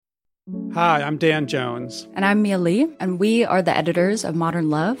Hi, I'm Dan Jones. And I'm Mia Lee, and we are the editors of Modern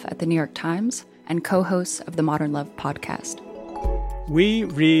Love at the New York Times and co-hosts of the Modern Love podcast. We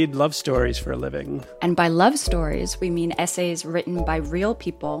read love stories for a living. And by love stories, we mean essays written by real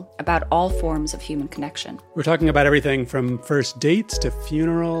people about all forms of human connection. We're talking about everything from first dates to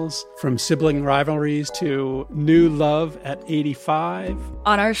funerals, from sibling rivalries to new love at 85.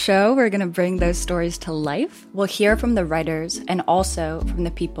 On our show, we're going to bring those stories to life. We'll hear from the writers and also from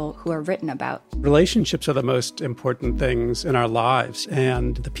the people who are written about. Relationships are the most important things in our lives,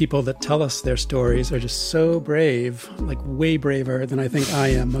 and the people that tell us their stories are just so brave, like way braver than I think I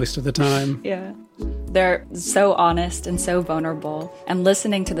am most of the time. Yeah. They're so honest and so vulnerable. And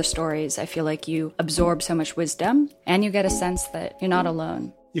listening to the stories, I feel like you absorb so much wisdom and you get a sense that you're not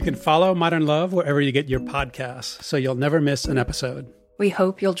alone. You can follow Modern Love wherever you get your podcasts, so you'll never miss an episode. We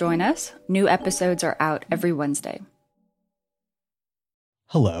hope you'll join us. New episodes are out every Wednesday.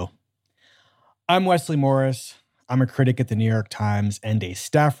 Hello. I'm Wesley Morris. I'm a critic at the New York Times and a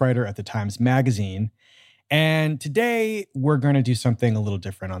staff writer at the Times Magazine. And today we're going to do something a little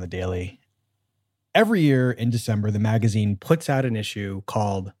different on The Daily. Every year in December, the magazine puts out an issue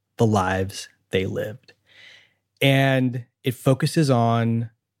called The Lives They Lived. And it focuses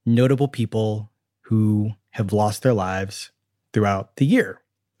on notable people who have lost their lives throughout the year.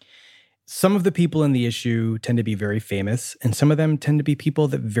 Some of the people in the issue tend to be very famous, and some of them tend to be people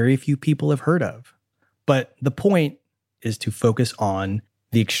that very few people have heard of. But the point is to focus on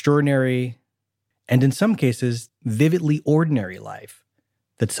the extraordinary and in some cases, vividly ordinary life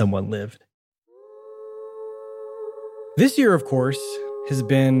that someone lived. This year, of course, has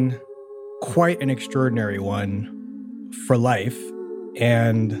been quite an extraordinary one for life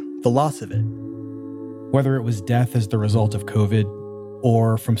and the loss of it. Whether it was death as the result of COVID,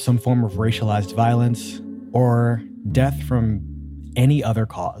 or from some form of racialized violence, or death from any other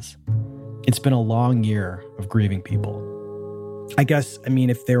cause, it's been a long year of grieving people. I guess,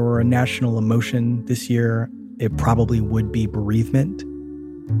 if there were a national emotion this year, it probably would be bereavement.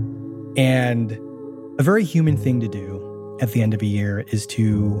 And a very human thing to do at the end of a year is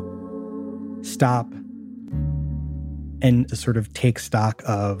to stop and to sort of take stock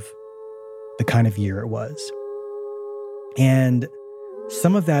of the kind of year it was. And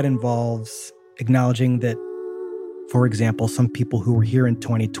some of that involves acknowledging that, for example, some people who were here in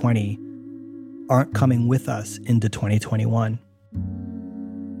 2020 aren't coming with us into 2021.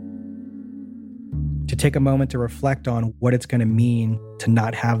 To take a moment to reflect on what it's going to mean to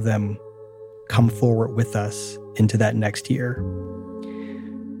not have them come forward with us into that next year.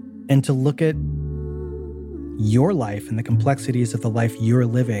 And to look at your life and the complexities of the life you're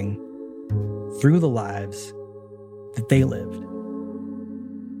living through the lives that they lived.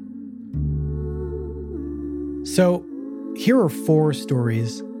 So, here are 4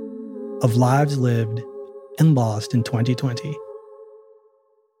 stories of lives lived and lost in 2020.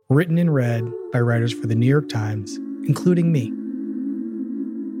 Written and read by writers for the New York Times, including me.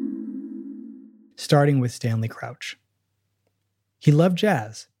 Starting with Stanley Crouch. He loved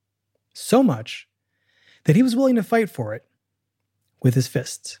jazz so much that he was willing to fight for it with his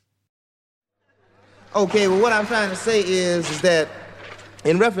fists. Okay, well, what I'm trying to say is that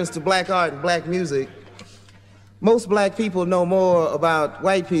in reference to black art and black music, most black people know more about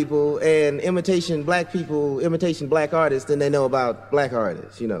white people and imitation black artists than they know about black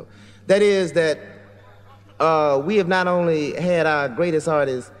artists, That is that we have not only had our greatest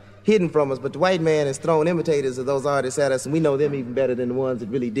artists hidden from us, but the white man has thrown imitators of those artists at us, and we know them even better than the ones that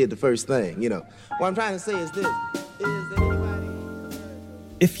really did the first thing, What I'm trying to say is this, is that anybody...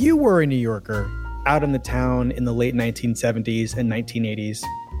 If you were a New Yorker out in the town in the late 1970s and 1980s,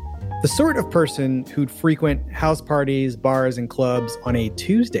 the sort of person who'd frequent house parties, bars, and clubs on a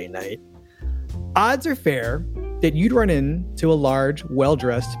Tuesday night, odds are fair that you'd run into a large,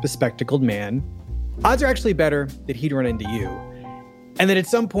 well-dressed, bespectacled man. Odds are actually better that he'd run into you. And that at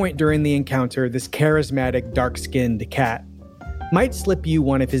some point during the encounter, this charismatic, dark-skinned cat might slip you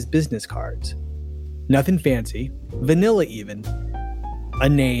one of his business cards. Nothing fancy, vanilla even. A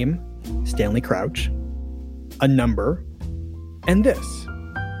name, Stanley Crouch, a number, and this,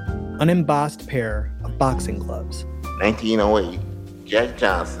 an embossed pair of boxing gloves. 1908, Jack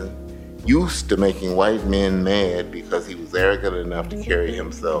Johnson, used to making white men mad because he was arrogant enough to carry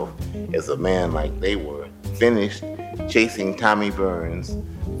himself as a man like they were, finished chasing Tommy Burns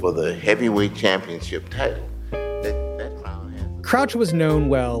for the heavyweight championship title. Crouch was known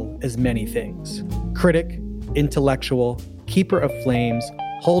well as many things. Critic, intellectual, keeper of flames,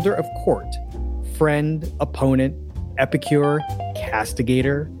 holder of court, friend, opponent, epicure,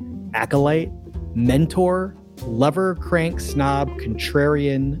 castigator, acolyte, mentor, lover, crank, snob,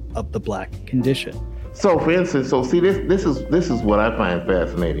 contrarian of the black condition. So, for instance, this is what I find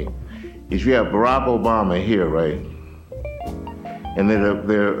fascinating. Is you have Barack Obama here, right? And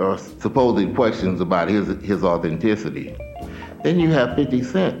there are supposed questions about his authenticity. Then you have 50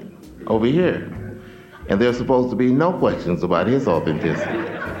 Cent over here, and there's supposed to be no questions about his authenticity.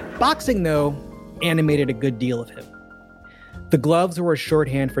 Boxing, though, animated a good deal of him. The gloves were a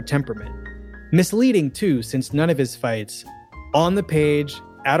shorthand for temperament. Misleading, too, since none of his fights, on the page,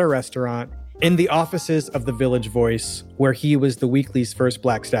 at a restaurant, in the offices of the Village Voice, where he was the weekly's first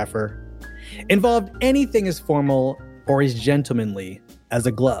black staffer, involved anything as formal or as gentlemanly as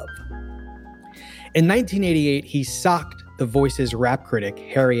a glove. In 1988, he socked the Voice's rap critic,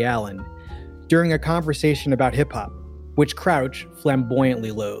 Harry Allen, during a conversation about hip-hop, which Crouch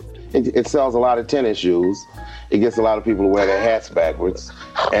flamboyantly loathed. It sells a lot of tennis shoes. It gets a lot of people to wear their hats backwards,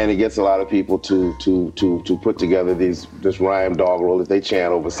 and it gets a lot of people to put together this rhyme doggerel that they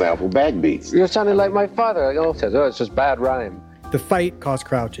chant over sample backbeats. You're sounding like my father. It's just bad rhyme. The fight cost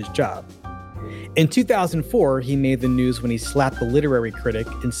Crouch his job. In 2004, he made the news when he slapped the literary critic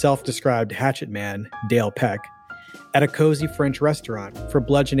and self-described hatchet man, Dale Peck, at a cozy French restaurant for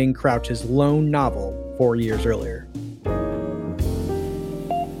bludgeoning Crouch's lone novel 4 years earlier.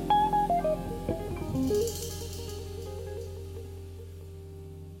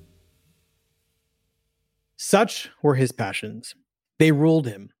 Such were his passions. They ruled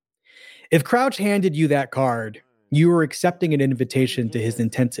him. If Crouch handed you that card, you were accepting an invitation to his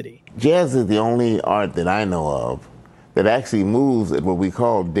intensity. Jazz is the only art that I know of that actually moves at what we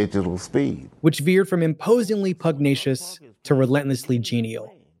call digital speed. Which veered from imposingly pugnacious to relentlessly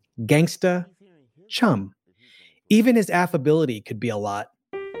genial. Gangsta, chum. Even his affability could be a lot.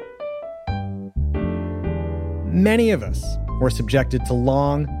 Many of us were subjected to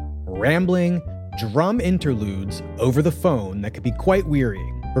long, rambling, drum interludes over the phone that could be quite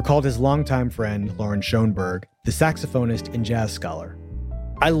wearying, recalled his longtime friend, Lauren Schoenberg, the saxophonist and jazz scholar.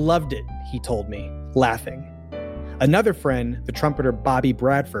 I loved it, he told me, laughing. Another friend, the trumpeter Bobby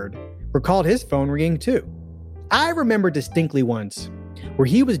Bradford, recalled his phone ringing too. I remember distinctly once where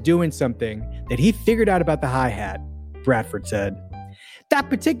he was doing something that he figured out about the hi-hat, Bradford said. That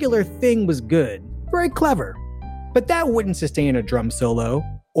particular thing was good, very clever, but that wouldn't sustain a drum solo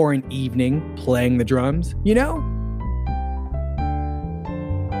or an evening playing the drums, you know?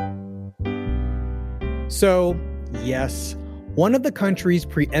 So, yes, one of the country's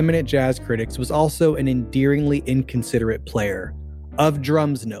preeminent jazz critics was also an endearingly inconsiderate player, of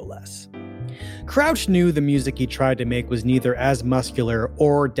drums no less. Crouch knew the music he tried to make was neither as muscular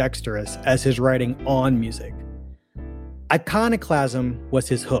or dexterous as his writing on music. Iconoclasm was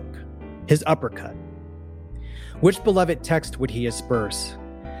his hook, his uppercut. Which beloved text would he asperse?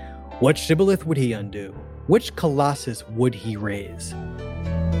 What shibboleth would he undo? Which colossus would he raise?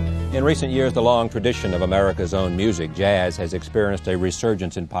 In recent years, the long tradition of America's own music, jazz, has experienced a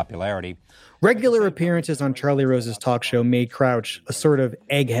resurgence in popularity. Regular appearances on Charlie Rose's talk show made Crouch a sort of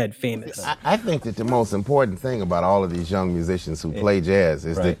egghead famous. I think that the most important thing about all of these young musicians who play jazz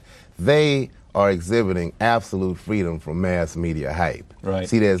is that they are exhibiting absolute freedom from mass media hype. Right.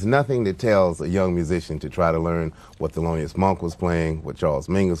 See, there's nothing that tells a young musician to try to learn what Thelonious Monk was playing, what Charles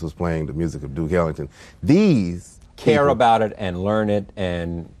Mingus was playing, the music of Duke Ellington. These care about it and learn it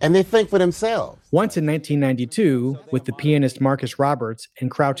and they think for themselves. Once in 1992, with the pianist Marcus Roberts and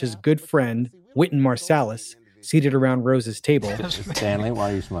Crouch's good friend, Wynton Marsalis, seated around Rose's table. Stanley,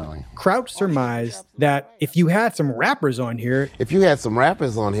 why are you smiling? Crouch surmised that if you had some rappers on here,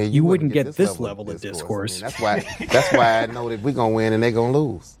 you wouldn't get this level of discourse. I mean, that's why I know that we're going to win and they're going to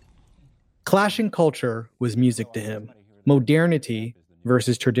lose. Clashing culture was music to him. Modernity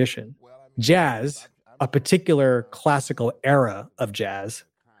versus tradition. Jazz, a particular classical era of jazz,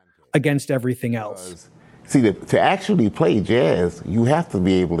 against everything else. See, to actually play jazz, you have to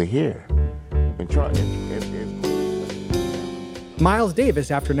be able to hear. Miles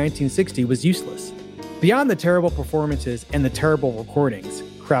Davis, after 1960, was useless. Beyond the terrible performances and the terrible recordings,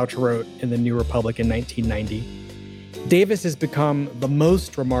 Crouch wrote in the New Republic in 1990, Davis has become the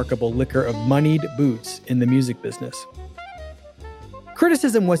most remarkable licker of moneyed boots in the music business.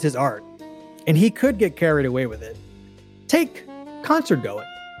 Criticism was his art, and he could get carried away with it. Take concert going.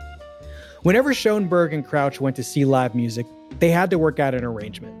 Whenever Schoenberg and Crouch went to see live music, they had to work out an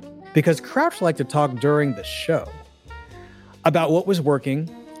arrangement, because Crouch liked to talk during the show about what was working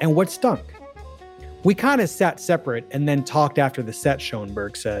and what stunk. We kind of sat separate and then talked after the set,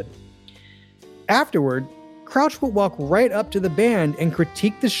 Schoenberg said. Afterward, Crouch would walk right up to the band and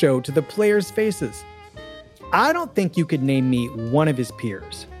critique the show to the players' faces. I don't think you could name me one of his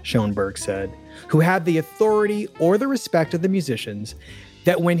peers, Schoenberg said, who had the authority or the respect of the musicians,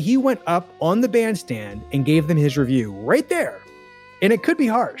 that when he went up on the bandstand and gave them his review right there, and it could be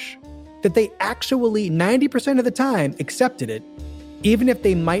harsh, that they actually 90% of the time accepted it, even if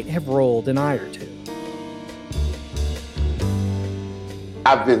they might have rolled an eye or two.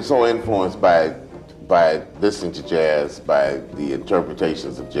 I've been so influenced by listening to jazz, by the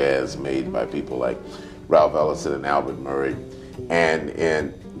interpretations of jazz made by people like Ralph Ellison and Albert Murray,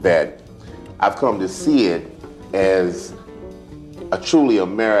 and that I've come to see it as a truly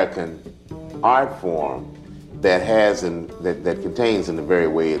American art form that has that contains in the very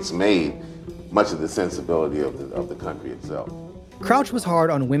way it's made much of the sensibility of the country itself. Crouch was hard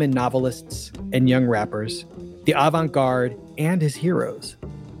on women novelists and young rappers, the avant-garde, and his heroes.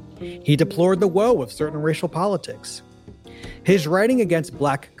 He deplored the woe of certain racial politics. His writing against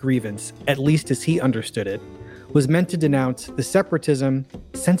Black grievance, at least as he understood it, was meant to denounce the separatism,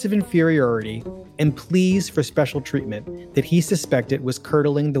 sense of inferiority, and pleas for special treatment that he suspected was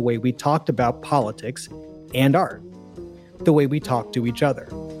curdling the way we talked about politics and art, the way we talked to each other.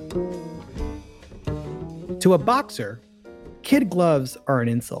 To a boxer, kid gloves are an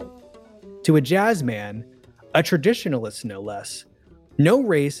insult. To a jazz man, a traditionalist no less, no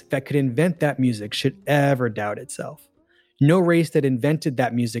race that could invent that music should ever doubt itself. No race that invented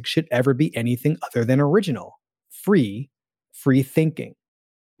that music should ever be anything other than original, free thinking.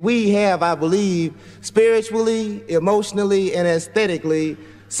 We have, I believe, spiritually, emotionally, and aesthetically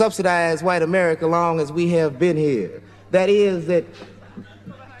subsidized white America long as we have been here. That is that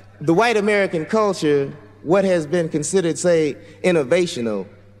the white American culture, what has been considered, say, innovational,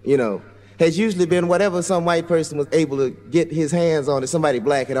 has usually been whatever some white person was able to get his hands on that somebody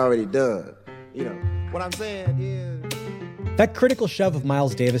black had already done. What I'm saying is... That critical shove of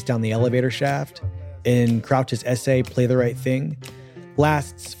Miles Davis down the elevator shaft in Crouch's essay, Play the Right Thing,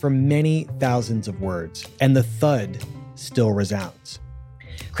 lasts for many thousands of words, and the thud still resounds.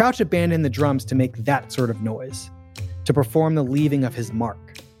 Crouch abandoned the drums to make that sort of noise, to perform the leaving of his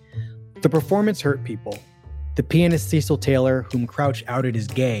mark. The performance hurt people. The pianist Cecil Taylor, whom Crouch outed as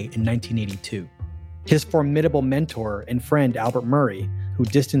gay in 1982. His formidable mentor and friend Albert Murray, who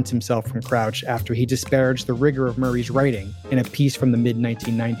distanced himself from Crouch after he disparaged the rigor of Murray's writing in a piece from the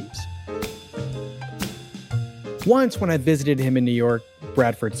mid-1990s. Once, when I visited him in New York,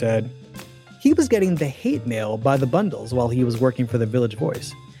 Bradford said, he was getting the hate mail by the bundles while he was working for the Village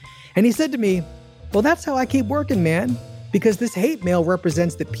Voice. And he said to me, well, that's how I keep working, man, because this hate mail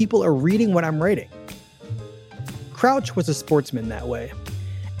represents that people are reading what I'm writing. Crouch was a sportsman that way.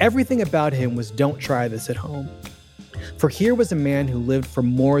 Everything about him was don't try this at home. For here was a man who lived for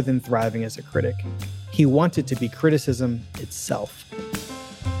more than thriving as a critic. He wanted to be criticism itself.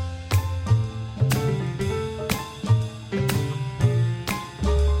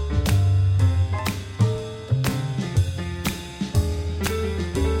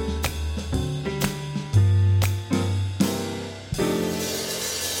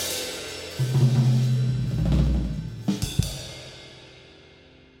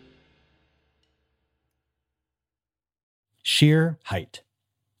 Sheer height.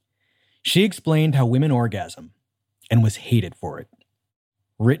 She explained how women orgasm and was hated for it.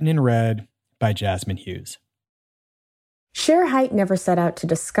 Written in red by Jasmine Hughes. Sheer height never set out to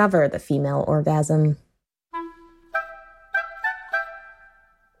discover the female orgasm.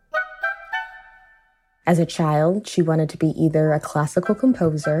 As a child, she wanted to be either a classical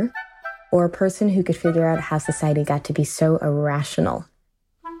composer or a person who could figure out how society got to be so irrational.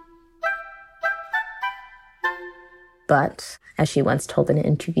 But, as she once told an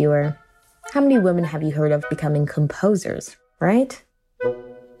interviewer, how many women have you heard of becoming composers, right?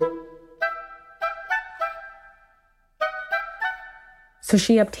 So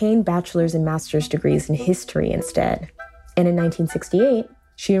she obtained bachelor's and master's degrees in history instead. And in 1968,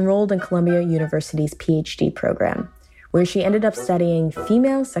 she enrolled in Columbia University's PhD program, where she ended up studying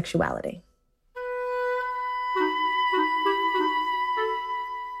female sexuality.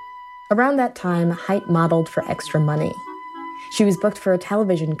 Around that time, Height modeled for extra money. She was booked for a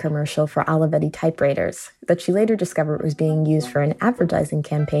television commercial for Olivetti typewriters that she later discovered was being used for an advertising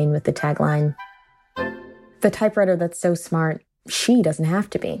campaign with the tagline, "The typewriter that's so smart, she doesn't have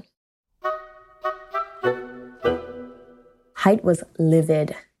to be." Height was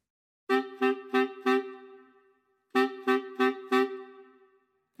livid.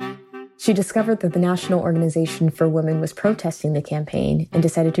 She discovered that the National Organization for Women was protesting the campaign and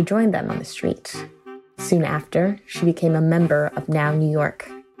decided to join them on the street. Soon after, she became a member of Now New York.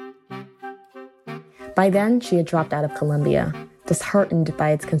 By then, she had dropped out of Columbia, disheartened by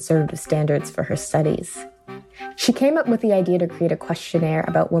its conservative standards for her studies. She came up with the idea to create a questionnaire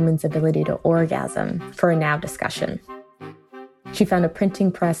about women's ability to orgasm for a Now discussion. She found a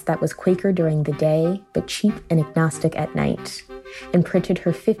printing press that was Quaker during the day, but cheap and agnostic at night, and printed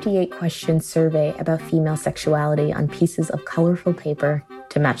her 58-question survey about female sexuality on pieces of colorful paper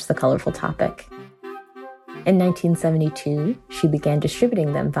to match the colorful topic. In 1972, she began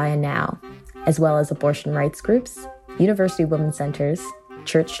distributing them via Now, as well as abortion rights groups, university women's centers,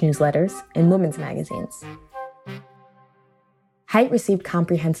 church newsletters, and women's magazines. Haidt received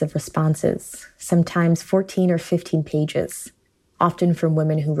comprehensive responses, sometimes 14 or 15 pages, often from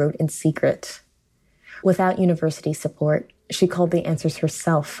women who wrote in secret. Without university support, she culled the answers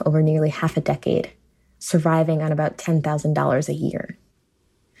herself over nearly half a decade, surviving on about $10,000 a year.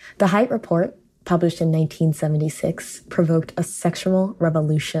 The Haidt Report, published in 1976, provoked a sexual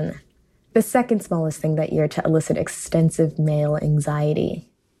revolution, the second smallest thing that year to elicit extensive male anxiety,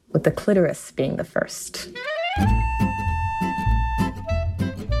 with the clitoris being the first.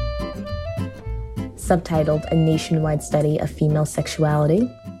 Subtitled A Nationwide Study of Female Sexuality,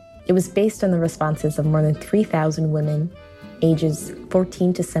 it was based on the responses of more than 3,000 women, ages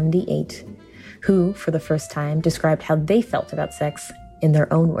 14 to 78, who, for the first time, described how they felt about sex in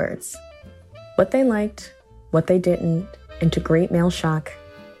their own words. What they liked, what they didn't, and to great male shock,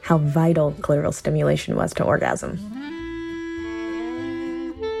 how vital clitoral stimulation was to orgasm.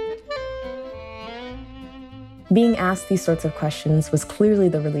 Being asked these sorts of questions was clearly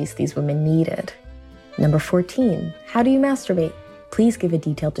the release these women needed. Number 14, how do you masturbate? Please give a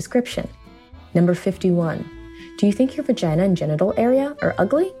detailed description. Number 51, do you think your vagina and genital area are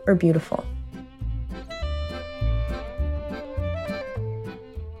ugly or beautiful?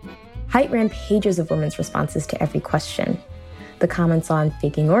 Haidt ran pages of women's responses to every question. The comments on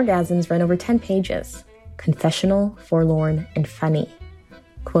faking orgasms ran over 10 pages. Confessional, forlorn, and funny.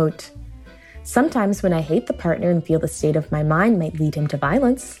 Quote, sometimes when I hate the partner and feel the state of my mind might lead him to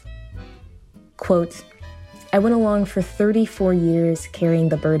violence. Quote, I went along for 34 years carrying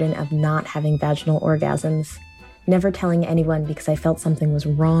the burden of not having vaginal orgasms, never telling anyone because I felt something was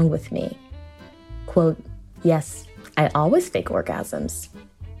wrong with me. Quote, yes, I always fake orgasms.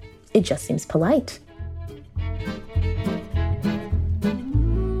 It just seems polite.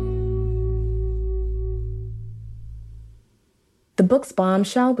 The book's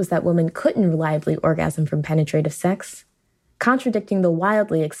bombshell was that women couldn't reliably orgasm from penetrative sex, contradicting the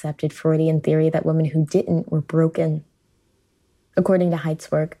wildly accepted Freudian theory that women who didn't were broken. According to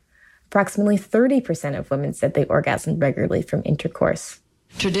Haidt's work, approximately 30% of women said they orgasmed regularly from intercourse.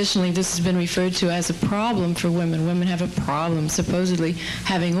 Traditionally, this has been referred to as a problem for women. Women have a problem, supposedly,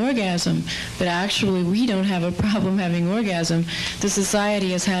 having orgasm. But actually, we don't have a problem having orgasm. The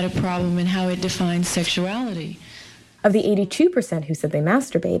society has had a problem in how it defines sexuality. Of the 82% who said they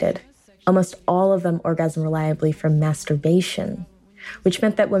masturbated, almost all of them orgasm reliably from masturbation, which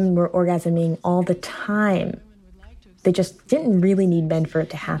meant that women were orgasming all the time. They just didn't really need men for it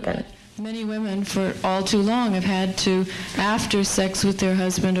to happen. Many women, for all too long, have had to, after sex with their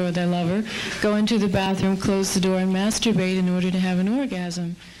husband or their lover, go into the bathroom, close the door, and masturbate in order to have an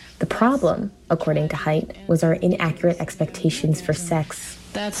orgasm. The problem, according to Haidt, was our inaccurate expectations for sex.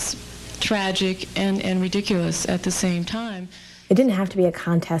 That's tragic and ridiculous at the same time. It didn't have to be a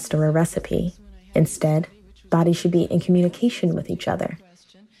contest or a recipe. Instead, bodies should be in communication with each other.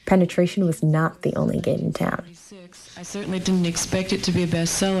 Penetration was not the only game in town. I certainly didn't expect it to be a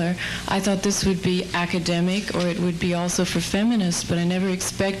bestseller. I thought this would be academic, or it would be also for feminists, but I never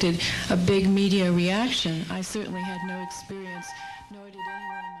expected a big media reaction. I certainly had no experience, nor did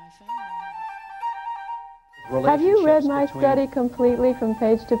anyone in my family. Have you read my study completely from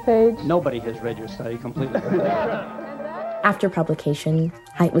page to page? Nobody has read your study completely. After publication,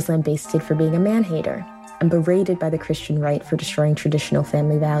 Haidt was lambasted for being a man-hater and berated by the Christian right for destroying traditional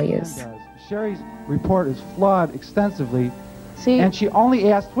family values. Sherry's report is flawed extensively, and she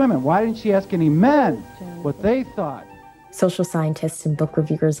only asked women. Why didn't she ask any men what they thought? Social scientists and book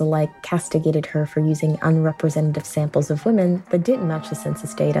reviewers alike castigated her for using unrepresentative samples of women that didn't match the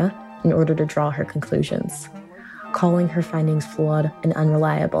census data in order to draw her conclusions, calling her findings flawed and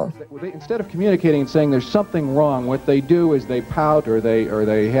unreliable. Instead of communicating and saying there's something wrong, what they do is they pout or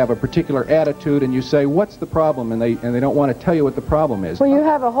they have a particular attitude, and you say, what's the problem? And they don't want to tell you what the problem is. Well, you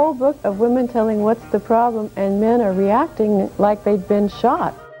have a whole book of women telling what's the problem, and men are reacting like they've been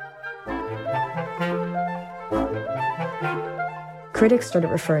shot. Critics started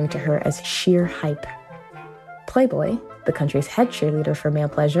referring to her as sheer hype. Playboy, the country's head cheerleader for male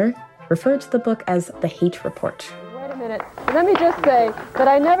pleasure, referred to the book as the Haidt Report. Wait a minute. Let me just say that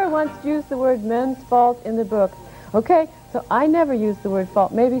I never once used the word men's fault in the book. Okay? So I never used the word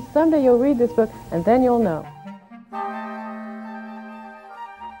fault. Maybe someday you'll read this book and then you'll know.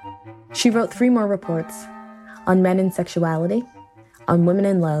 She wrote 3 more reports on men and sexuality, on women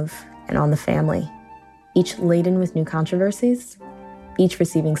in love, and on the family, each laden with new controversies, each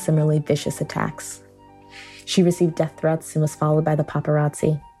receiving similarly vicious attacks. She received death threats and was followed by the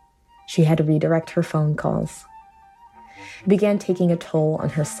paparazzi. She had to redirect her phone calls. It began taking a toll on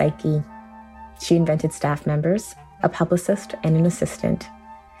her psyche. She invented staff members, a publicist, and an assistant,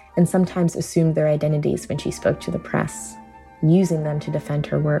 and sometimes assumed their identities when she spoke to the press, using them to defend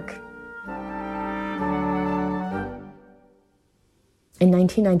her work. In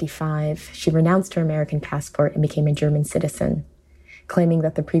 1995, she renounced her American passport and became a German citizen, claiming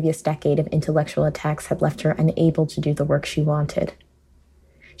that the previous decade of intellectual attacks had left her unable to do the work she wanted.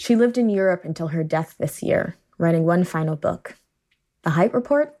 She lived in Europe until her death this year, writing one final book, The Haidt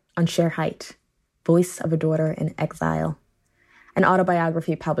Report on Cher Haidt, Voice of a Daughter in Exile, an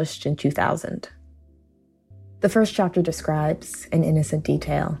autobiography published in 2000. The first chapter describes, in innocent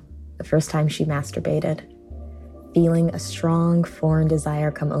detail, the first time she masturbated, feeling a strong foreign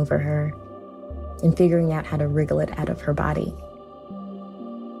desire come over her, and figuring out how to wriggle it out of her body.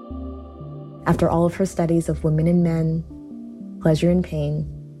 After all of her studies of women and men, pleasure and pain,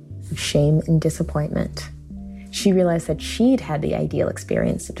 of shame and disappointment, she realized that she'd had the ideal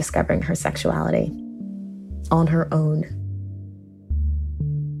experience of discovering her sexuality on her own.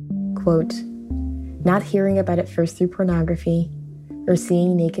 Quote, not hearing about it first through pornography or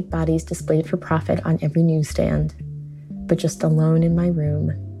seeing naked bodies displayed for profit on every newsstand, but just alone in my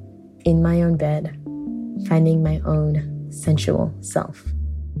room, in my own bed, finding my own sensual self.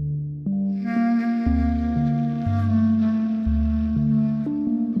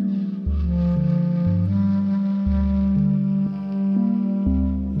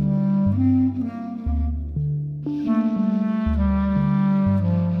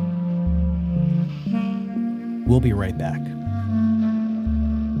 We'll be right back.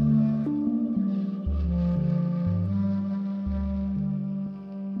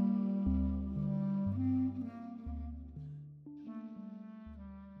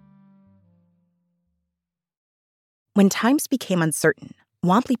 When times became uncertain,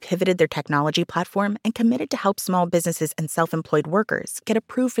 Womply pivoted their technology platform and committed to help small businesses and self-employed workers get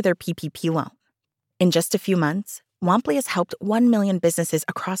approved for their PPP loan. In just a few months, Womply has helped 1 million businesses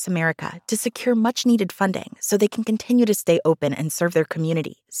across America to secure much-needed funding so they can continue to stay open and serve their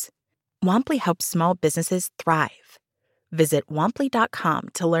communities. Womply helps small businesses thrive. Visit womply.com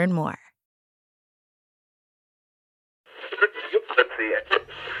to learn more.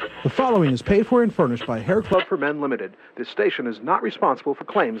 The following is paid for and furnished by Hair Club for Men Limited. This station is not responsible for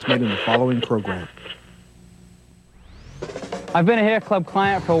claims made in the following program. I've been a Hair Club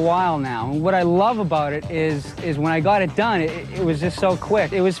client for a while now, and what I love about it is when I got it done, it was just so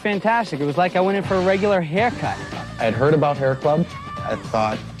quick. It was fantastic. It was like I went in for a regular haircut. I had heard about Hair Club. I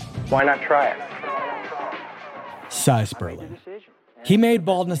thought, why not try it? Cy Sperling. He made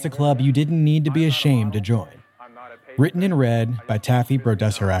baldness a club you didn't need to be ashamed to join. Written in red by Taffy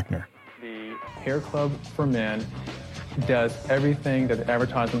Brodesser-Akner. The Hair Club for Men does everything that the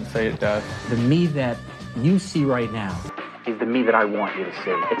advertisements say it does. The me that you see right now is the me that I want you to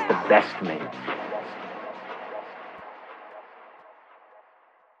see. It's the best me.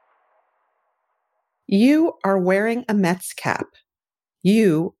 You are wearing a Mets cap.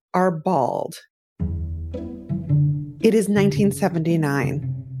 You are bald. It is 1979,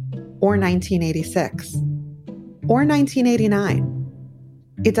 or 1986, or 1989.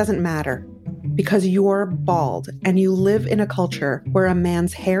 It doesn't matter, because you're bald and you live in a culture where a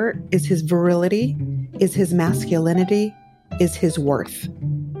man's hair is his virility, is his masculinity, is his worth.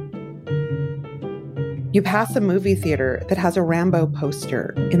 You pass a movie theater that has a Rambo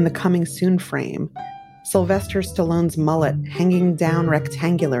poster in the coming soon frame, Sylvester Stallone's mullet hanging down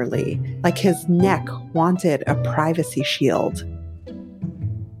rectangularly, like his neck wanted a privacy shield.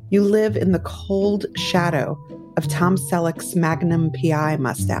 You live in the cold shadow of Tom Selleck's Magnum PI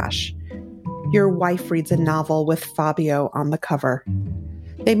mustache. Your wife reads a novel with Fabio on the cover.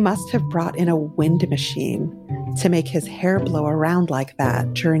 They must have brought in a wind machine to make his hair blow around like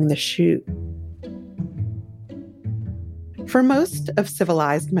that during the shoot. For most of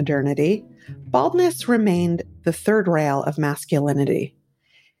civilized modernity, baldness remained the third rail of masculinity.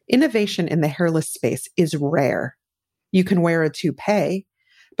 Innovation in the hairless space is rare. You can wear a toupee,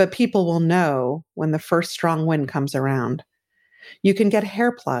 but people will know when the first strong wind comes around. You can get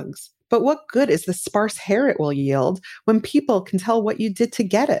hair plugs, but what good is the sparse hair it will yield when people can tell what you did to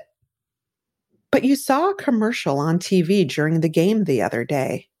get it? But you saw a commercial on TV during the game the other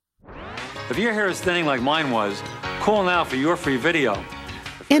day. If your hair is thinning like mine was, call now for your free video.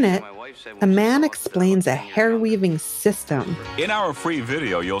 In it, a man explains a hair-weaving system. In our free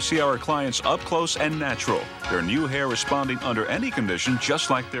video, you'll see our clients up close and natural. Their new hair responding under any condition just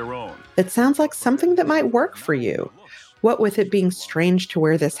like their own. It sounds like something that might work for you. What with it being strange to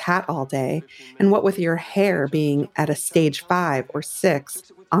wear this hat all day, and what with your hair being at a stage 5 or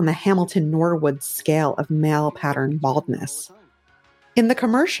 6 on the Hamilton-Norwood scale of male pattern baldness. In the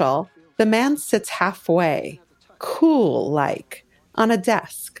commercial, the man sits halfway, cool-like, on a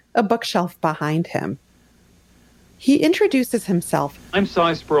desk, a bookshelf behind him. He introduces himself. I'm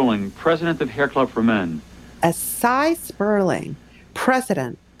Cy Sperling, president of Hair Club for Men. As Cy Sperling,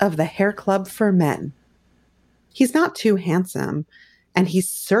 president of the Hair Club for Men. He's not too handsome, and he's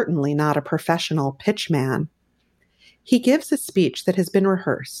certainly not a professional pitchman. He gives a speech that has been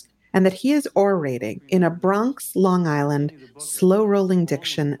rehearsed and that he is orating in a Bronx, Long Island, slow-rolling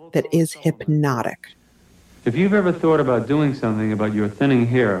diction that is hypnotic. If you've ever thought about doing something about your thinning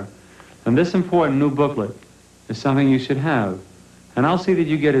hair, then this important new booklet is something you should have. And I'll see that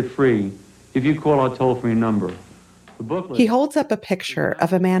you get it free if you call our toll-free number. The booklet... He holds up a picture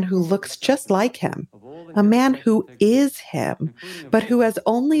of a man who looks just like him, a man who is him, but who has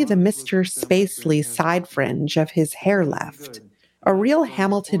only the Mr. Spacely side fringe of his hair left. A real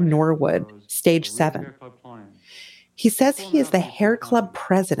Hamilton Norwood, stage 7. He says he is the Hair Club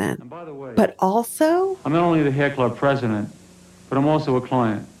president, but also... I'm not only the Hair Club president, but I'm also a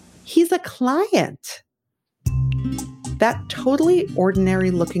client. He's a client. That totally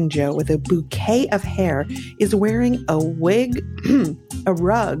ordinary-looking Joe with a bouquet of hair is wearing a wig, a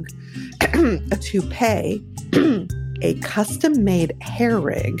rug, a toupee, a custom-made hair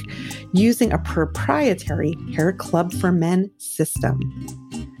rig using a proprietary Hair Club for Men system.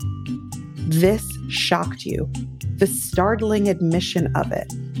 This shocked you. The startling admission of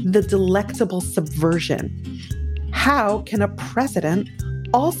it. The delectable subversion. How can a president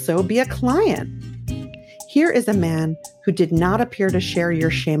also be a client? Here is a man who did not appear to share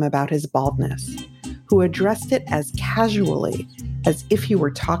your shame about his baldness, who addressed it as casually as if you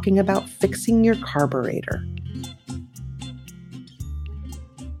were talking about fixing your carburetor.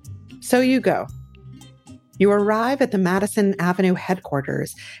 So you go. You arrive at the Madison Avenue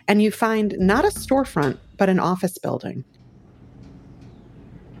headquarters, and you find not a storefront, but an office building.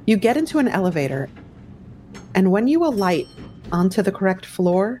 You get into an elevator, and when you alight onto the correct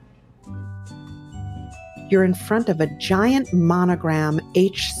floor, you're in front of a giant monogram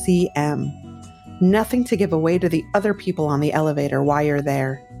HCM. Nothing to give away to the other people on the elevator while you're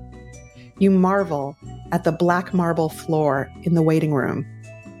there. You marvel at the black marble floor in the waiting room.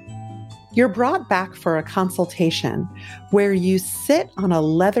 You're brought back for a consultation where you sit on a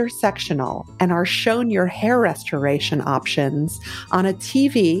leather sectional and are shown your hair restoration options on a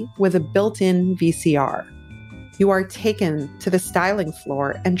TV with a built-in VCR. You are taken to the styling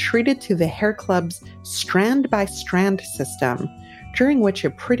floor and treated to the Hair Club's strand-by-strand system, during which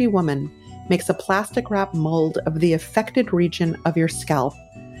a pretty woman makes a plastic wrap mold of the affected region of your scalp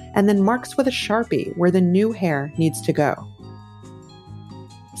and then marks with a Sharpie where the new hair needs to go.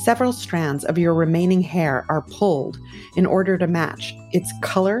 Several strands of your remaining hair are pulled in order to match its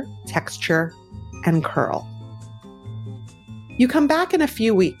color, texture, and curl. You come back in a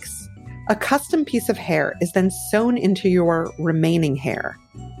few weeks. A custom piece of hair is then sewn into your remaining hair.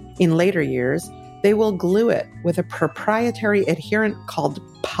 In later years, they will glue it with a proprietary adherent called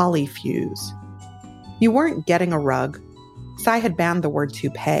Polyfuse. You weren't getting a rug. Cy had banned the word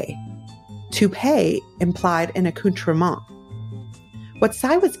toupee. Toupee implied an accoutrement. What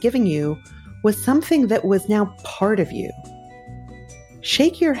Cy was giving you was something that was now part of you.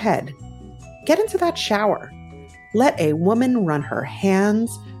 Shake your head. Get into that shower. Let a woman run her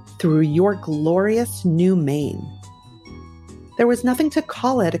hands through your glorious new mane. There was nothing to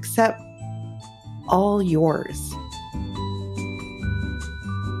call it except all yours.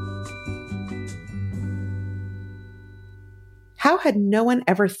 How had no one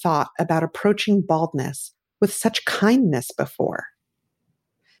ever thought about approaching baldness with such kindness before?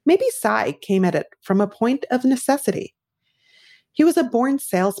 Maybe Cy came at it from a point of necessity. He was a born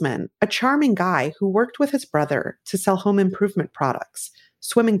salesman, a charming guy who worked with his brother to sell home improvement products,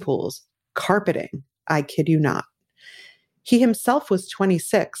 swimming pools, carpeting, I kid you not. He himself was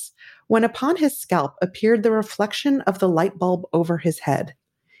 26 when upon his scalp appeared the reflection of the light bulb over his head.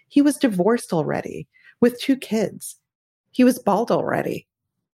 He was divorced already, with 2 kids. He was bald already.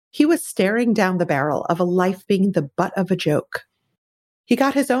 He was staring down the barrel of a life being the butt of a joke. He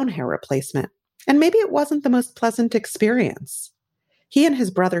got his own hair replacement, and maybe it wasn't the most pleasant experience. He and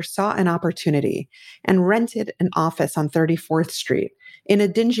his brother saw an opportunity and rented an office on 34th Street in a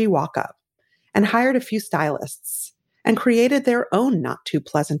dingy walk-up and hired a few stylists, and created their own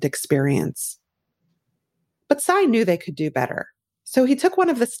not-too-pleasant experience. But Sy knew they could do better, so he took one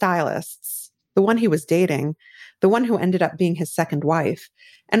of the stylists, the one he was dating, the one who ended up being his second wife,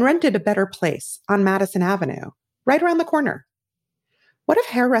 and rented a better place on Madison Avenue, right around the corner. What if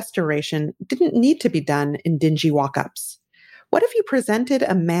hair restoration didn't need to be done in dingy walk-ups? What if you presented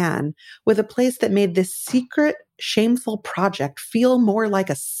a man with a place that made this secret, shameful project feel more like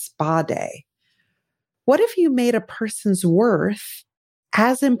a spa day? What if you made a person's worth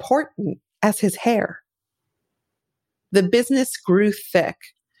as important as his hair? The business grew thick.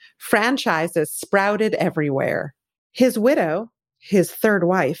 Franchises sprouted everywhere. His widow, his third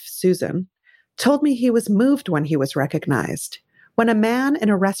wife, Susan, told me he was moved when he was recognized. When a man in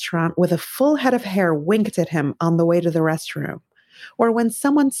a restaurant with a full head of hair winked at him on the way to the restroom, or when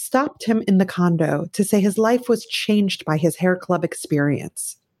someone stopped him in the condo to say his life was changed by his hair club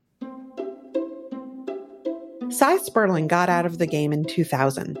experience. Sy Sperling got out of the game in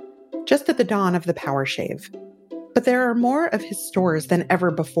 2000, just at the dawn of the power shave. But there are more of his stores than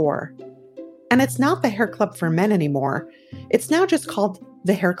ever before. And it's not the Hair Club for Men anymore. It's now just called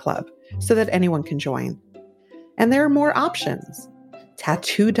the Hair Club, so that anyone can join. And there are more options.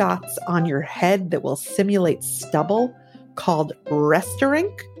 Tattoo dots on your head that will simulate stubble, called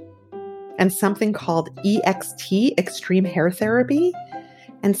Restorink, and something called EXT, Extreme Hair Therapy,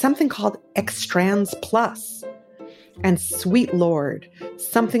 and something called Extrands Plus, and sweet Lord,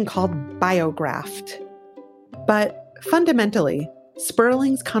 something called Biograft. But fundamentally,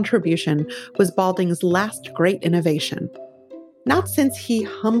 Sperling's contribution was Balding's last great innovation. Not since he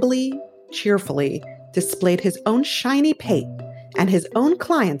humbly, cheerfully displayed his own shiny pate and his own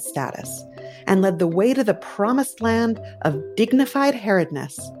client status and led the way to the promised land of dignified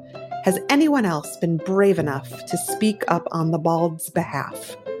hairedness has anyone else been brave enough to speak up on the bald's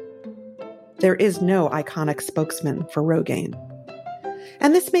behalf. There is no iconic spokesman for Rogaine.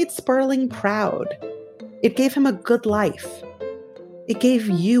 And this made Sperling proud. It gave him a good life. It gave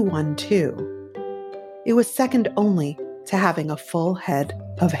you one too. It was second only to having a full head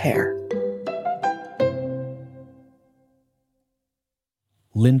of hair.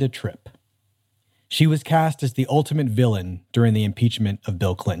 Linda Tripp. She was cast as the ultimate villain during the impeachment of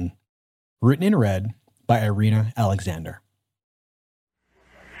Bill Clinton. Written in red by Irina Alexander.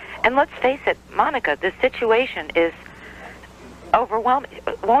 And let's face it, Monica, this situation is overwhelming.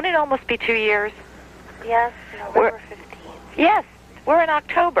 Won't it almost be 2 years? Yes, November 15th. Yes, we're in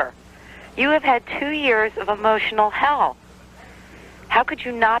October. You have had 2 years of emotional hell. How could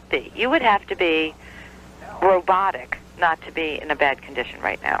you not be? You would have to be robotic not to be in a bad condition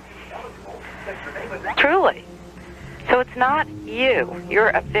right now. Truly. So it's not you. You're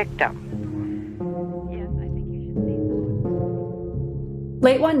a victim.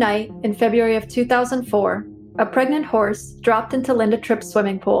 Late one night in February of 2004, a pregnant horse dropped into Linda Tripp's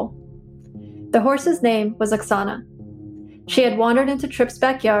swimming pool. The horse's name was Oksana. She had wandered into Tripp's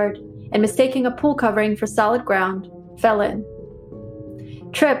backyard and, mistaking a pool covering for solid ground, fell in.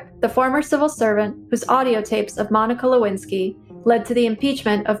 Tripp, the former civil servant whose audio tapes of Monica Lewinsky led to the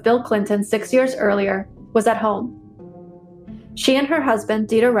impeachment of Bill Clinton 6 years earlier, was at home. She and her husband,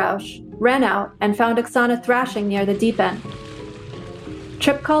 Dieter Rausch, ran out and found Oksana thrashing near the deep end.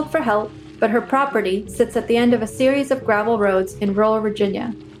 Tripp called for help, but her property sits at the end of a series of gravel roads in rural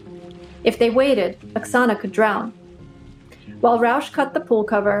Virginia. If they waited, Oksana could drown. While Rausch cut the pool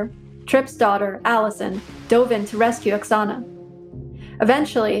cover, Tripp's daughter, Allison, dove in to rescue Oksana.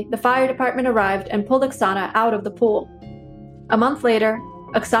 Eventually, the fire department arrived and pulled Oksana out of the pool. A month later,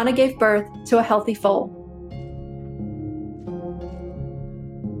 Oksana gave birth to a healthy foal.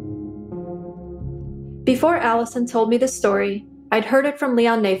 Before Allison told me this story, I'd heard it from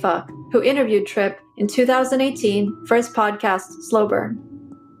Leon Neyfakh, who interviewed Tripp in 2018 for his podcast, Slow Burn.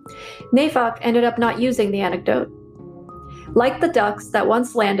 Neyfakh ended up not using the anecdote. Like the ducks that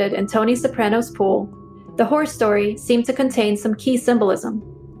once landed in Tony Soprano's pool, the horse story seemed to contain some key symbolism.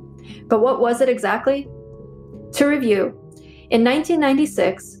 But what was it exactly? To review, in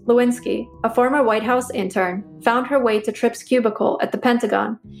 1996, Lewinsky, a former White House intern, found her way to Tripp's cubicle at the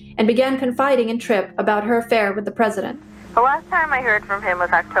Pentagon and began confiding in Tripp about her affair with the president. The last time I heard from him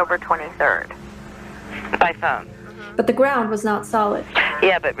was October 23rd. By phone. But the ground was not solid.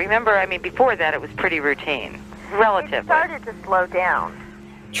 Yeah, but remember, before that it was pretty routine. Relatively. It started to slow down.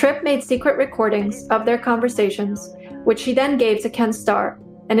 Tripp made secret recordings of their conversations, which she then gave to Ken Starr,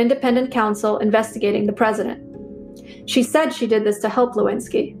 an independent counsel investigating the president. She said she did this to help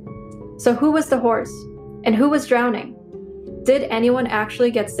Lewinsky. So who was the horse? And who was drowning? Did anyone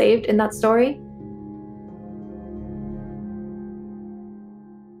actually get saved in that story?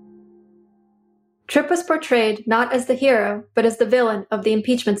 Tripp was portrayed not as the hero, but as the villain of the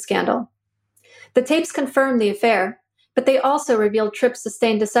impeachment scandal. The tapes confirmed the affair, but they also revealed Tripp's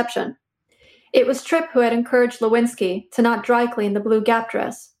sustained deception. It was Tripp who had encouraged Lewinsky to not dry clean the blue Gap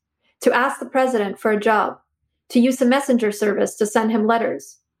dress, to ask the president for a job, to use a messenger service to send him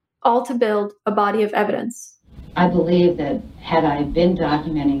letters, all to build a body of evidence. I believe that had I been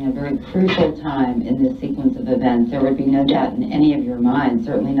documenting a very crucial time in this sequence of events, there would be no doubt in any of your minds,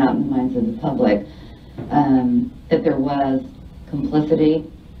 certainly not in the minds of the public, that there was complicity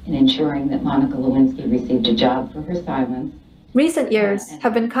in ensuring that Monica Lewinsky received a job for her silence. Recent years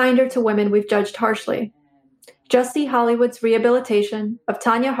have been kinder to women we've judged harshly. Just see Hollywood's rehabilitation of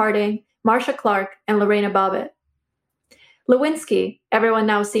Tonya Harding, Marcia Clark, and Lorena Bobbitt. Lewinsky, everyone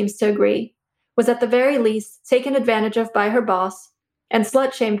now seems to agree, was at the very least taken advantage of by her boss and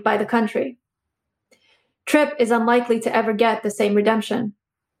slut-shamed by the country. Tripp is unlikely to ever get the same redemption.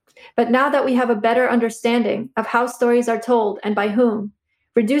 But now that we have a better understanding of how stories are told and by whom,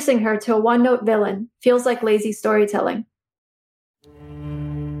 reducing her to a one-note villain feels like lazy storytelling.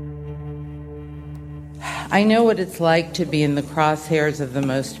 I know what it's like to be in the crosshairs of the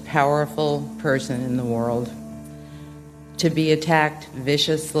most powerful person in the world, to be attacked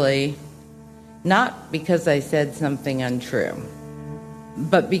viciously, not because I said something untrue,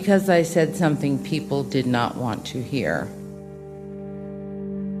 but because I said something people did not want to hear.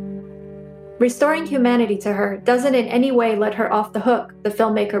 Restoring humanity to her doesn't in any way let her off the hook, the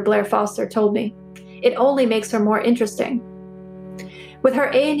filmmaker Blair Foster told me. It only makes her more interesting. With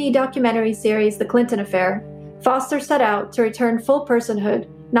her A&E documentary series, The Clinton Affair, Foster set out to return full personhood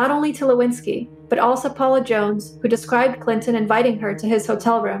not only to Lewinsky, but also Paula Jones, who described Clinton inviting her to his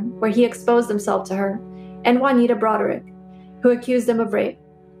hotel room where he exposed himself to her, and Juanita Broderick, who accused him of rape.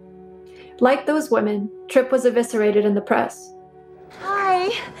 Like those women, Tripp was eviscerated in the press. Hi,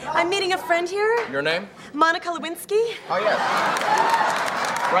 I'm meeting a friend here. Your name? Monica Lewinsky. Oh, yes.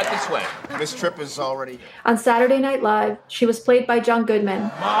 Right this way. Miss Tripp is already... On Saturday Night Live, she was played by John Goodman,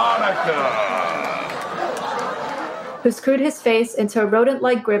 Monica! who screwed his face into a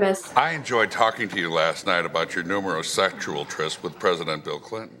rodent-like grimace. I enjoyed talking to you last night about your numerous sexual trysts with President Bill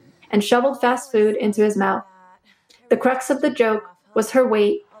Clinton. And shoveled fast food into his mouth. The crux of the joke was her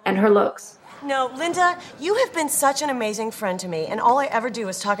weight and her looks. No, Linda, you have been such an amazing friend to me, and all I ever do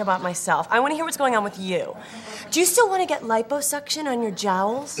is talk about myself. I want to hear what's going on with you. Do you still want to get liposuction on your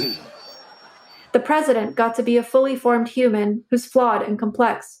jowls? The president got to be a fully formed human who's flawed and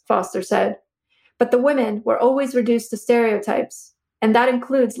complex, Foster said. But the women were always reduced to stereotypes, and that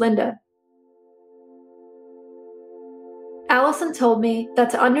includes Linda. Allison told me that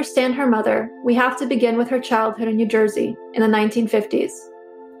to understand her mother, we have to begin with her childhood in New Jersey in the 1950s.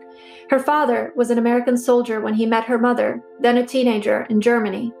 Her father was an American soldier when he met her mother, then a teenager, in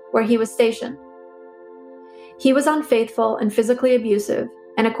Germany, where he was stationed. He was unfaithful and physically abusive,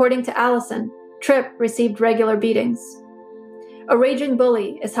 and according to Allison, Tripp received regular beatings. A raging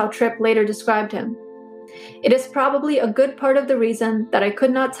bully is how Tripp later described him. It is probably a good part of the reason that I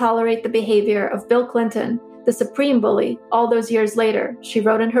could not tolerate the behavior of Bill Clinton, the supreme bully, all those years later, she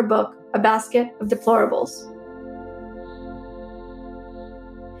wrote in her book, A Basket of Deplorables.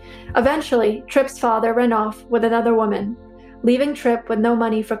 Eventually, Tripp's father ran off with another woman, leaving Tripp with no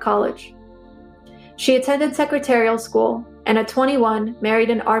money for college. She attended secretarial school and at 21 married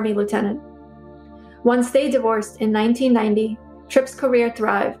an Army lieutenant. Once they divorced in 1990, Tripp's career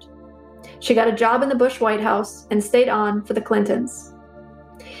thrived. She got a job in the Bush White House and stayed on for the Clintons.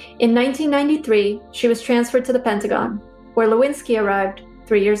 In 1993, she was transferred to the Pentagon, where Lewinsky arrived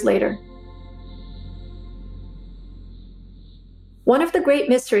 3 years later. One of the great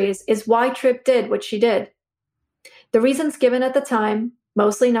mysteries is why Tripp did what she did. The reasons given at the time,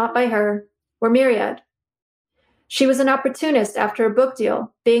 mostly not by her, were myriad. She was an opportunist after a book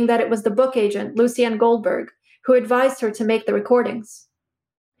deal, being that it was the book agent, Lucien Goldberg, who advised her to make the recordings.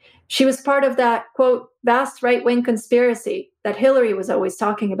 She was part of that, quote, vast right-wing conspiracy that Hillary was always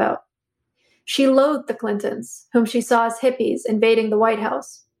talking about. She loathed the Clintons, whom she saw as hippies invading the White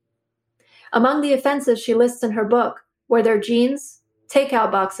House. Among the offenses she lists in her book were their jeans,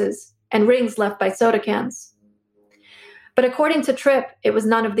 takeout boxes, and rings left by soda cans. But according to Tripp, it was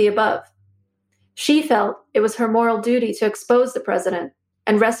none of the above. She felt it was her moral duty to expose the president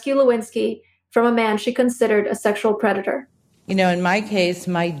and rescue Lewinsky from a man she considered a sexual predator. You know, in my case,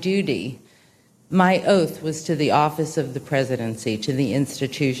 my duty, my oath was to the office of the presidency, to the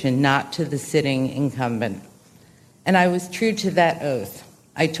institution, not to the sitting incumbent. And I was true to that oath.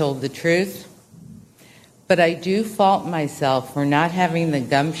 I told the truth. But I do fault myself for not having the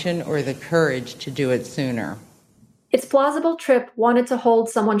gumption or the courage to do it sooner. It's plausible Tripp wanted to hold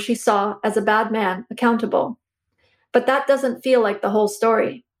someone she saw as a bad man accountable. But that doesn't feel like the whole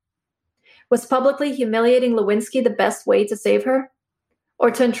story. Was publicly humiliating Lewinsky the best way to save her?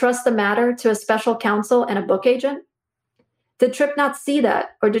 Or to entrust the matter to a special counsel and a book agent? Did Tripp not see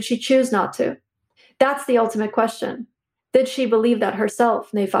that, or did she choose not to? That's the ultimate question. Did she believe that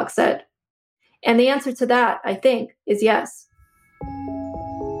herself, Neyfakh said. And the answer to that, I think, is yes.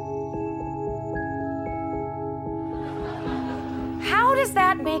 How does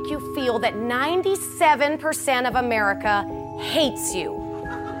that make you feel that 97% of America hates you?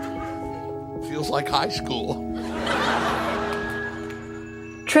 Feels like high school.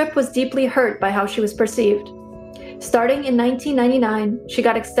 Tripp was deeply hurt by how she was perceived. Starting in 1999, she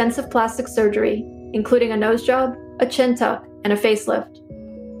got extensive plastic surgery, including a nose job, a chin tuck, and a facelift.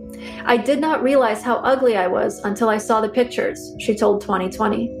 I did not realize how ugly I was until I saw the pictures, she told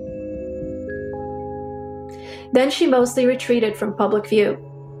 2020. Then she mostly retreated from public view.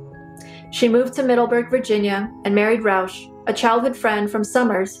 She moved to Middleburg, Virginia, and married Rausch, a childhood friend from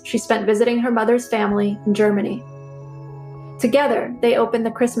summers she spent visiting her mother's family in Germany. Together, they opened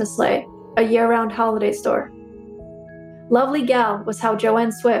the Christmas Sleigh, a year-round holiday store. Lovely gal was how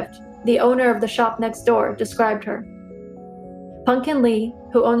Joanne Swift, the owner of the shop next door, described her. Punkin Lee,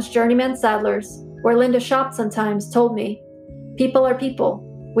 who owns Journeyman Saddlers, where Linda shopped sometimes, told me, "People are people.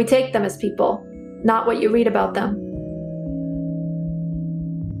 We take them as people, not what you read about them."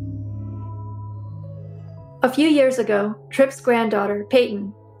 A few years ago, Tripp's granddaughter,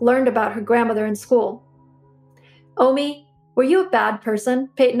 Peyton, learned about her grandmother in school. "Omi, were you a bad person?"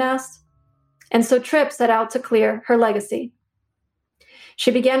 Peyton asked. And so Tripp set out to clear her legacy.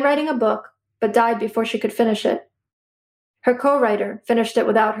 She began writing a book, but died before she could finish it. Her co-writer finished it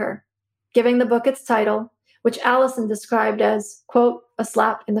without her, giving the book its title, which Allison described as, quote, "a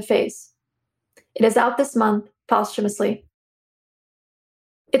slap in the face." It is out this month, posthumously.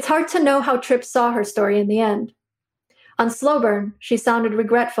 It's hard to know how Tripp saw her story in the end. On Slow Burn, she sounded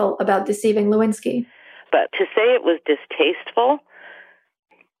regretful about deceiving Lewinsky. But to say it was distasteful,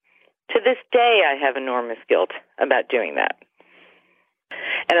 to this day I have enormous guilt about doing that.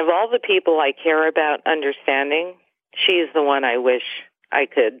 And of all the people I care about understanding, she is the one I wish I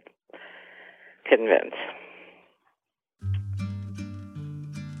could convince.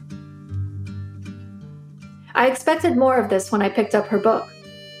 I expected more of this when I picked up her book.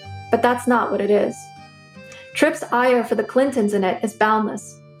 But that's not what it is. Tripp's ire for the Clintons in it is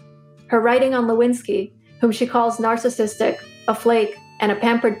boundless. Her writing on Lewinsky, whom she calls narcissistic, a flake, and a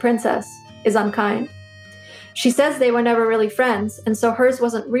pampered princess, is unkind. She says they were never really friends, and so hers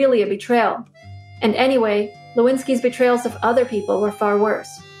wasn't really a betrayal. And anyway, Lewinsky's betrayals of other people were far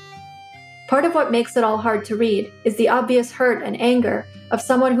worse. Part of what makes it all hard to read is the obvious hurt and anger of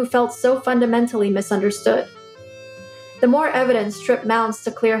someone who felt so fundamentally misunderstood. The more evidence Tripp mounts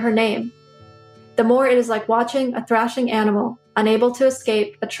to clear her name, the more it is like watching a thrashing animal unable to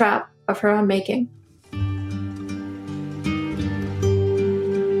escape a trap of her own making.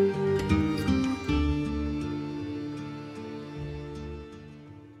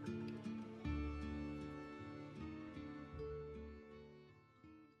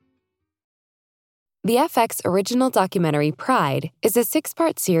 The FX original documentary Pride is a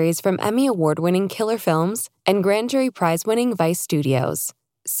 6-part series from Emmy Award-winning Killer Films and Grand Jury Prize-winning Vice Studios.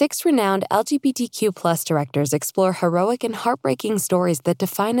 6 renowned LGBTQ+ directors explore heroic and heartbreaking stories that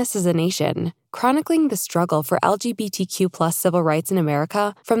define us as a nation, chronicling the struggle for LGBTQ+ civil rights in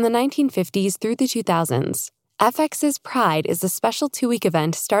America from the 1950s through the 2000s. FX's Pride is a special 2-week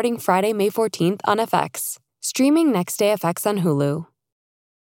event starting Friday, May 14th on FX. Streaming next day FX on Hulu.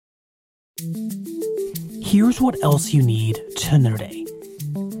 Here's what else you need to know today.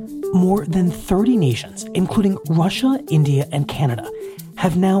 More than 30 nations, including Russia, India, and Canada,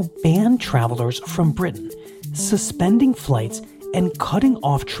 have now banned travelers from Britain, suspending flights and cutting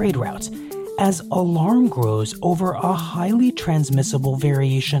off trade routes as alarm grows over a highly transmissible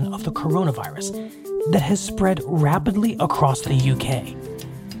variation of the coronavirus that has spread rapidly across the UK.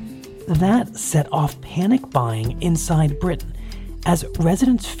 That set off panic buying inside Britain as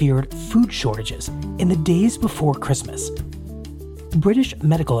residents feared food shortages in the days before Christmas. British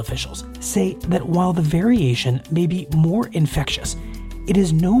medical officials say that while the variation may be more infectious, it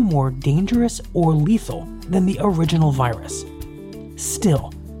is no more dangerous or lethal than the original virus.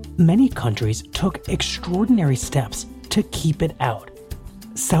 Still, many countries took extraordinary steps to keep it out.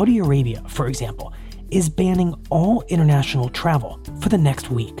 Saudi Arabia, for example, is banning all international travel for the next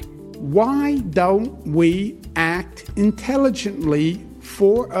week. Why don't we act intelligently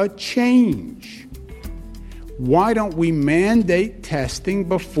for a change? Why don't we mandate testing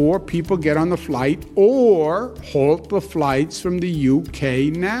before people get on the flight or halt the flights from the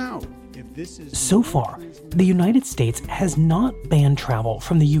UK now? So far, the United States has not banned travel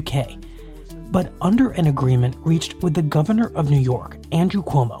from the UK, but under an agreement reached with the governor of New York, Andrew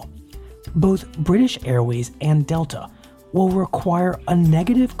Cuomo, both British Airways and Delta will require a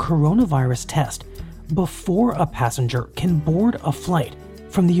negative coronavirus test before a passenger can board a flight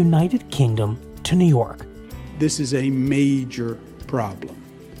from the United Kingdom to New York. This is a major problem.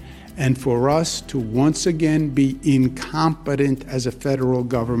 And for us to once again be incompetent as a federal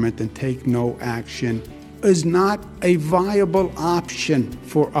government and take no action is not a viable option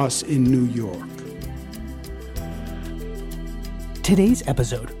for us in New York. Today's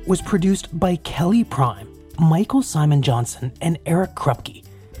episode was produced by Kelly Prime, Michael Simon Johnson, and Eric Krupke,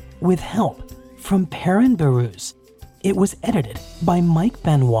 with help from Perrin Beruz. It was edited by Mike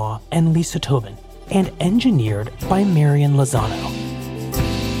Benoit and Lisa Tobin, and engineered by Marian Lozano.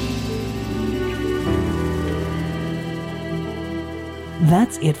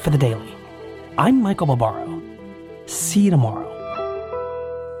 That's it for the Daily. I'm Michael Barbaro. See you tomorrow.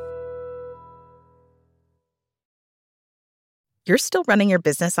 You're still running your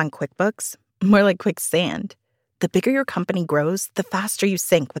business on QuickBooks? More like Quicksand. The bigger your company grows, the faster you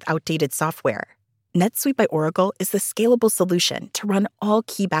sync with outdated software. NetSuite by Oracle is the scalable solution to run all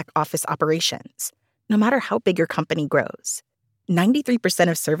key back office operations, no matter how big your company grows. 93%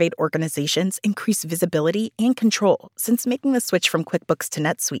 of surveyed organizations increase visibility and control since making the switch from QuickBooks to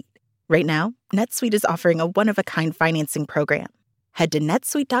NetSuite. Right now, NetSuite is offering a one-of-a-kind financing program. Head to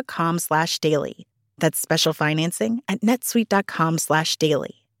netsuite.com/daily. That's special financing at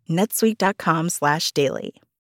netsuite.com/daily. netsuite.com/daily.